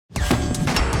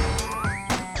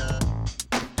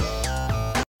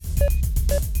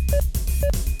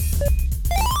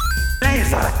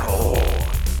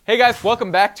Hey guys,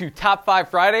 welcome back to Top 5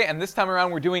 Friday, and this time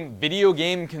around we're doing video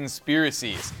game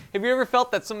conspiracies. Have you ever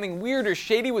felt that something weird or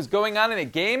shady was going on in a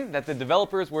game, that the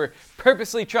developers were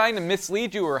purposely trying to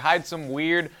mislead you or hide some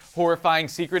weird, horrifying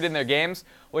secret in their games?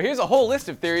 Well, here's a whole list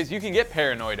of theories you can get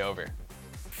paranoid over.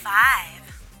 5.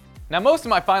 Now, most of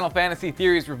my Final Fantasy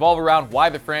theories revolve around why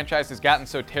the franchise has gotten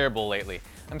so terrible lately.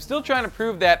 I'm still trying to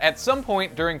prove that at some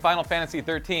point during Final Fantasy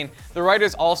XIII, the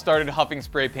writers all started huffing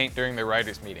spray paint during their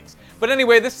writers' meetings. But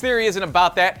anyway, this theory isn't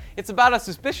about that. It's about a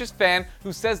suspicious fan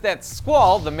who says that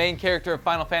Squall, the main character of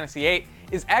Final Fantasy VIII,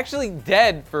 is actually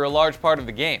dead for a large part of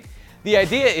the game. The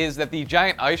idea is that the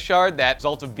giant ice shard that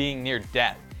result of being near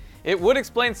death. It would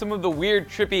explain some of the weird,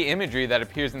 trippy imagery that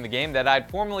appears in the game that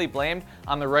I'd formerly blamed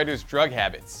on the writer's drug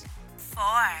habits. 4.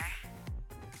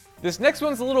 This next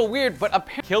one's a little weird, but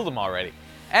apparently killed him already.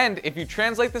 And if you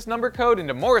translate this number code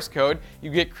into Morse code,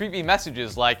 you get creepy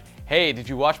messages like, "Hey, did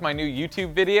you watch my new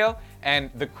YouTube video?"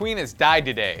 And "The Queen has died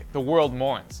today. The world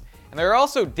mourns." And there are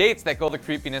also dates that go the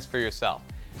creepiness for yourself.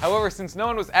 However, since no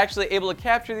one was actually able to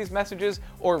capture these messages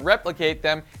or replicate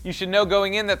them, you should know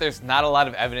going in that there's not a lot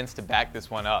of evidence to back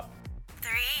this one up.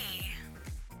 3.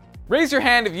 Raise your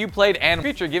hand if you played Animal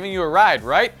Creature Giving You a Ride,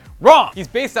 right? Wrong! He's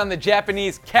based on the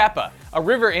Japanese Kappa, a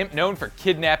river imp known for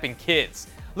kidnapping kids.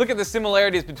 Look at the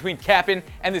similarities between Kapp'n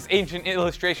and this ancient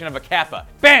illustration of a Kappa.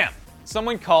 BAM!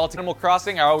 Someone called Animal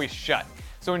Crossing are always shut.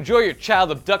 So enjoy your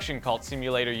child abduction cult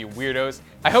simulator, you weirdos.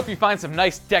 I hope you find some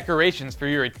nice decorations for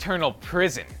your eternal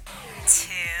prison. 2.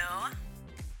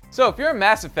 So if you're a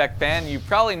Mass Effect fan, you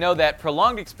probably know that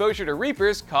prolonged exposure to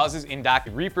Reapers causes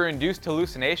Reaper-induced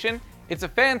hallucination. It's a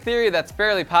fan theory that's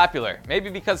fairly popular, maybe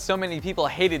because so many people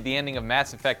hated the ending of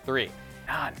Mass Effect 3.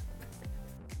 None.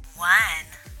 1.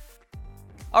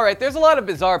 Alright, there's a lot of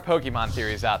bizarre Pokemon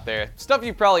theories out there. Stuff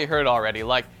you've probably heard already,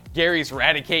 like Gary's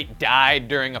Raticate died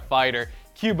during a fight, or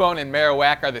Cubone and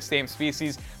Marowak are the same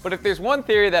species. But if there's one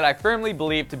theory that I firmly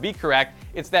believe to be correct,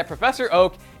 it's that Professor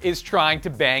Oak is trying to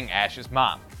bang Ash's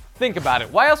mom. Think about it.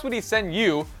 Why else would he send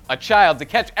you, a child, to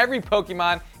catch every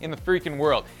Pokemon in the freaking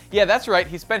world? Yeah, that's right,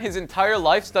 he spent his entire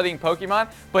life studying Pokemon,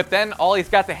 but then all he's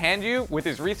got to hand you with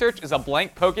his research is a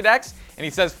blank Pokedex, and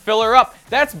he says, fill her up.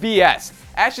 That's BS.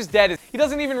 Ash is dead. He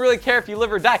doesn't even really care if you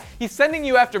live or die. He's sending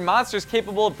you after monsters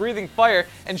capable of breathing fire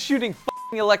and shooting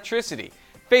f***ing electricity.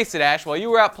 Face it, Ash, while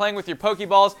you were out playing with your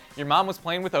Pokeballs, your mom was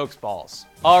playing with Oak's balls.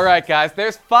 Alright guys,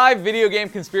 there's 5 video game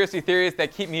conspiracy theories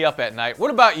that keep me up at night. What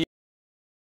about you?